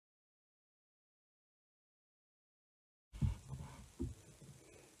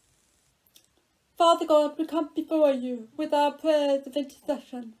Father God, we come before you with our prayers of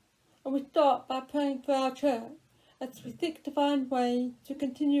intercession, and we start by praying for our church as we seek to find ways to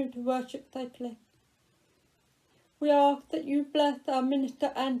continue to worship safely. We ask that you bless our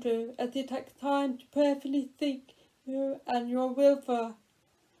minister Andrew as he takes time to prayerfully seek you and your will for us,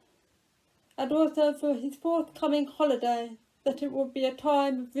 and also for his forthcoming holiday, that it will be a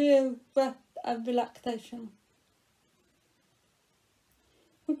time of real rest and relaxation.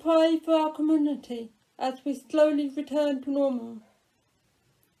 We pray for our community as we slowly return to normal.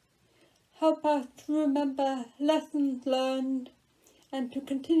 Help us to remember lessons learned and to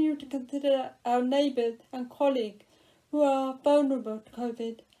continue to consider our neighbours and colleagues who are vulnerable to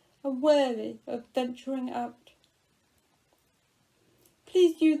COVID and wary of venturing out.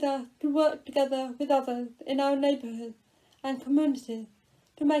 Please use us to work together with others in our neighbourhoods and communities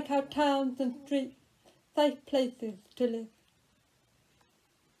to make our towns and streets safe places to live.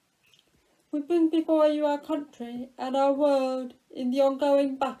 We bring before you our country and our world in the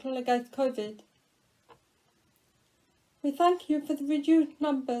ongoing battle against COVID. We thank you for the reduced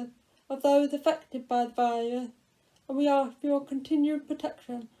numbers of those affected by the virus, and we ask for your continued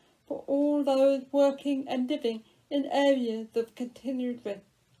protection for all those working and living in areas of continued risk.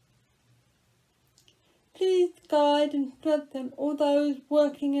 Please guide and strengthen all those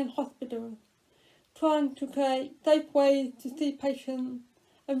working in hospitals, trying to create safe ways to see patients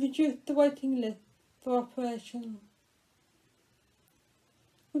and reduce the waiting list for operations.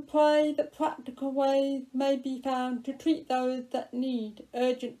 We pray that practical ways may be found to treat those that need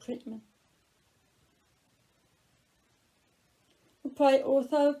urgent treatment. We pray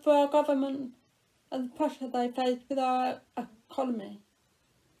also for our government and the pressure they face with our economy.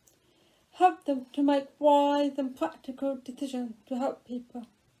 Help them to make wise and practical decisions to help people.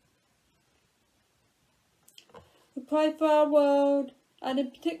 We pray for our world, and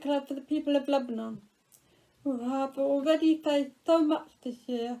in particular for the people of Lebanon, who have already faced so much this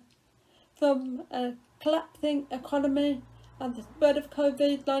year, from a collapsing economy and the spread of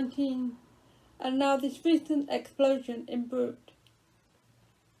COVID-19, and now this recent explosion in Beirut.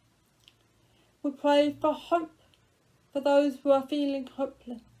 We pray for hope for those who are feeling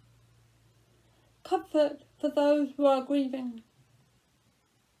hopeless, comfort for those who are grieving,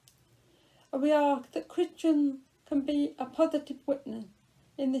 and we ask that Christians can be a positive witness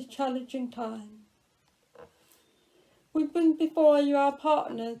in this challenging time. We bring before you our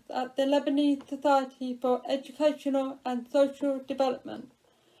partners at the Lebanese Society for Educational and Social Development,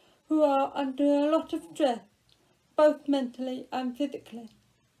 who are under a lot of stress, both mentally and physically,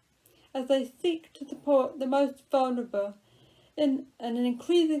 as they seek to support the most vulnerable in an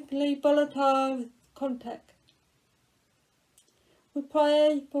increasingly volatile context. We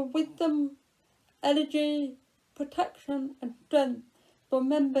pray for wisdom, energy, protection and strength for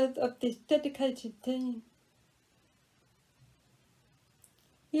members of this dedicated team.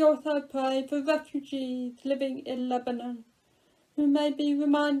 We also pray for refugees living in Lebanon, who may be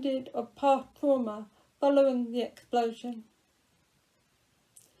reminded of past trauma following the explosion.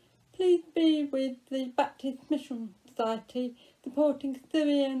 Please be with the Baptist Mission Society supporting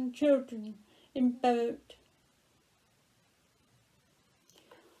Syrian children in Beirut.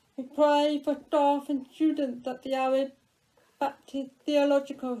 We pray for staff and students at the Arab Baptist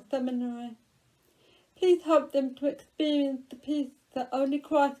Theological Seminary. Please help them to experience the peace that only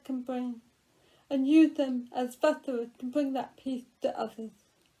Christ can bring, and use them as vessels to bring that peace to others.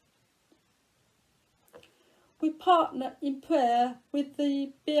 We partner in prayer with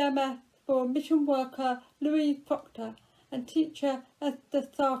the BMS for mission worker Louise Proctor and teacher Esther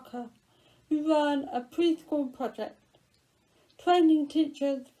Sarker, who run a preschool project, training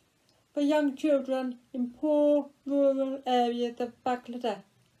teachers for young children in poor rural areas of Bangladesh.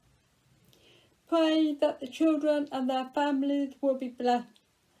 Pray that the children and their families will be blessed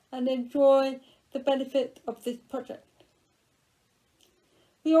and enjoy the benefits of this project.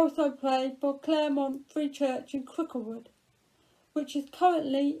 We also pray for Claremont Free Church in Cricklewood, which is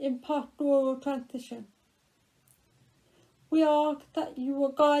currently in pastoral transition. We ask that you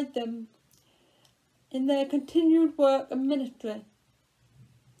will guide them in their continued work and ministry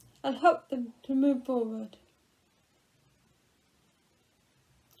and help them to move forward.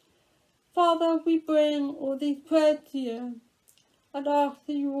 Father, we bring all these prayers to you and ask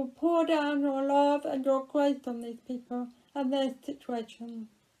that you will pour down your love and your grace on these people and their situations.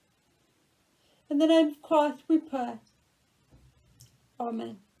 In the name of Christ we pray.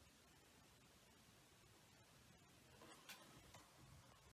 Amen.